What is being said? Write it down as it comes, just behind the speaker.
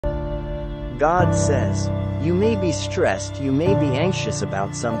God says, you may be stressed, you may be anxious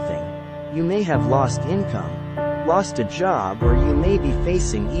about something. You may have lost income, lost a job, or you may be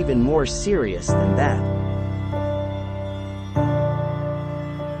facing even more serious than that.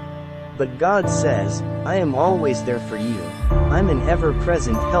 But God says, I am always there for you. I'm an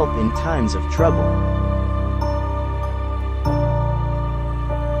ever-present help in times of trouble.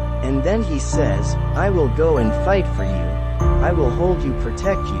 And then he says, I will go and fight for you. I will hold you,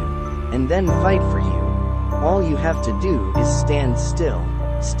 protect you, and then fight for you. All you have to do is stand still,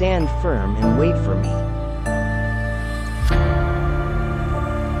 stand firm, and wait for me.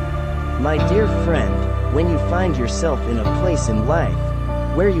 My dear friend, when you find yourself in a place in life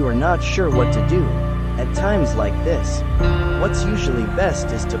where you are not sure what to do, at times like this, what's usually best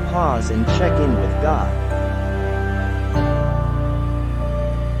is to pause and check in with God.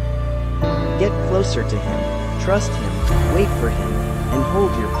 Get closer to Him, trust Him, wait for Him, and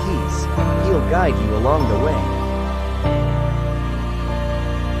hold your peace. He'll guide you along the way.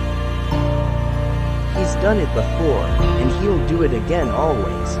 He's done it before, and He'll do it again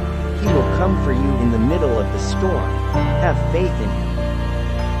always. He will come for you in the middle of the storm. Have faith in Him.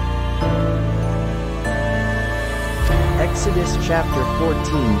 Exodus chapter 14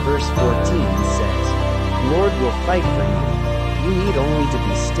 verse 14 says, Lord will fight for you. You need only to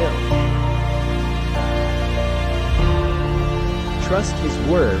be still. Trust His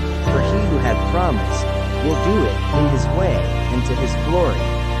word, for He who had promised will do it in His way and to His glory.